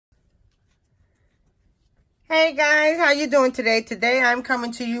Hey guys, how you doing today? Today I'm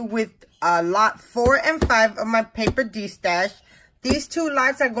coming to you with lot 4 and 5 of my paper DESTASH. These two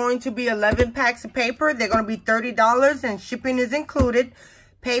lots are going to be 11 packs of paper. They're going to be $30 and shipping is included.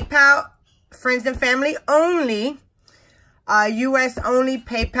 PayPal, friends and family only. US only,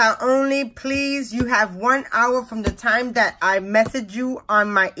 PayPal only. Please, you have 1 hour from the time that I message you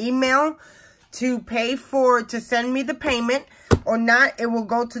on my email to send me the payment. Or not, it will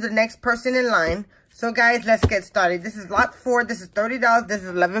go to the next person in line. So guys, let's get started. This is lot 4. This is $30. This is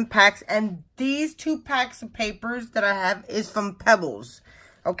 11 packs. And these 2 packs of papers that I have is from Pebbles.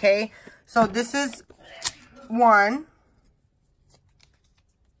 Okay. So this is one.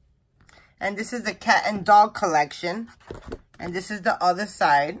 And this is the cat and dog collection. And this is the other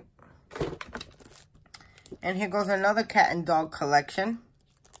side. And here goes another cat and dog collection.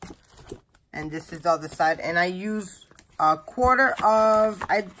 And this is the other side. And I use a quarter of,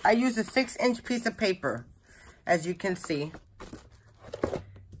 I use a 6-inch piece of paper, as you can see.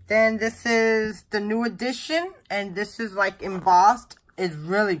 Then this is the new edition, and this is like embossed. It's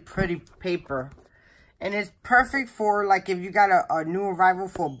really pretty paper. And it's perfect for like if you got a new arrival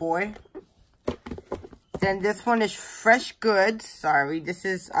for a boy. Then this one is fresh goods. Sorry, this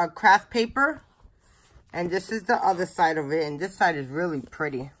is craft paper. And this is the other side of it, and this side is really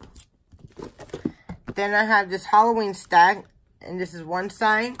pretty. Then I have this Halloween stack, and this is one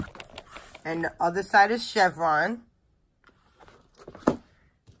side, and the other side is chevron.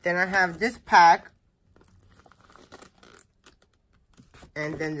 Then I have this pack,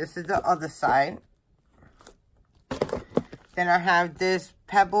 and then this is the other side. Then I have this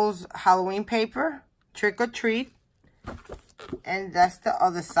Pebbles Halloween paper, trick or treat, and that's the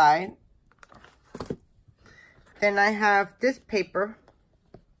other side. Then I have this paper.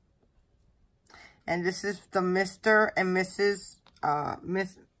 And this is the Mr. and Mrs.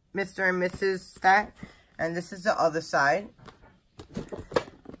 Mr. and Mrs. stack. And this is the other side.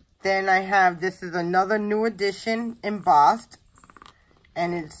 Then I have, this is another new edition embossed.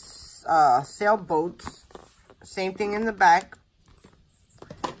 And it's sailboats. Same thing in the back.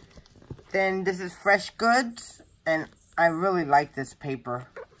 Then this is fresh goods. And I really like this paper.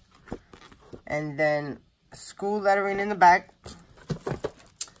 And then school lettering in the back.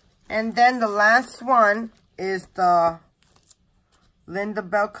 And then the last one is the Linda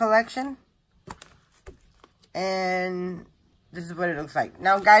Bell collection. And this is what it looks like.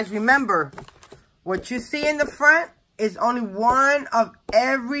 Now, guys, remember, what you see in the front is only one of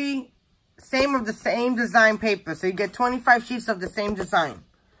the same design paper. So you get 25 sheets of the same design.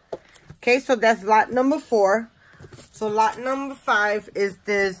 Okay, so that's lot number 4. So lot number 5 is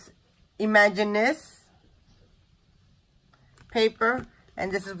this Imagine This paper. And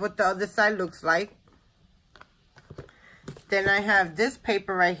this is what the other side looks like. Then I have this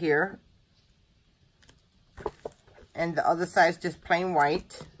paper right here. And the other side is just plain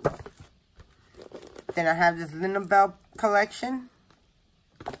white. Then I have this Linda Bell collection.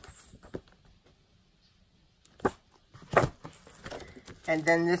 And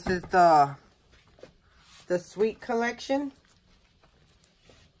then this is the Sweet collection.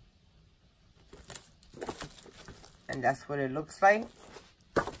 And that's what it looks like.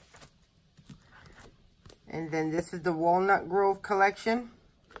 And then this is the Walnut Grove collection.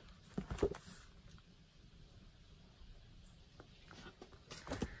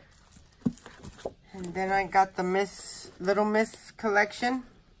 And then I got the Little Miss collection.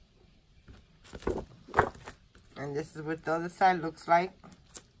 And this is what the other side looks like.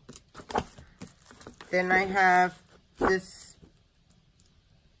 Then I have this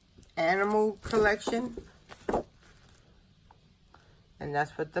Animal collection. And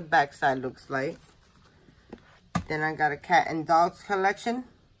that's what the back side looks like. Then I got a cat and dogs collection.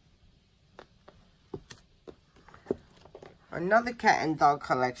 Another cat and dog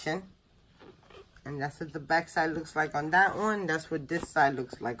collection. And that's what the back side looks like on that one. That's what this side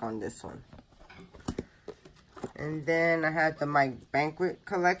looks like on this one. And then I had the My Banquet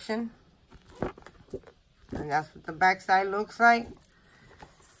collection. And that's what the back side looks like.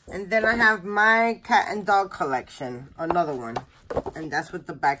 And then I have my cat and dog collection. Another one. And that's what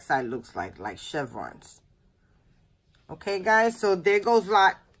the back side looks like chevrons. Okay, guys, so there goes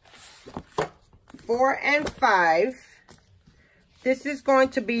lot 4 and 5. This is going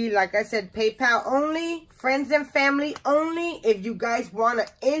to be, like I said, PayPal only, friends and family only. If you guys want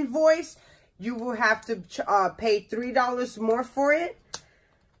to invoice, you will have to pay $3 more for it.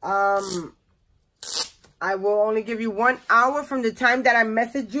 I will only give you 1 hour from the time that I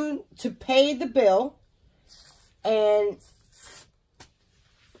message you to pay the bill. And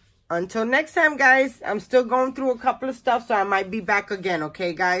until next time, guys, I'm still going through a couple of stuff, so I might be back again,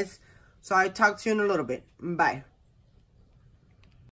 okay, guys? So I'll talk to you in a little bit. Bye.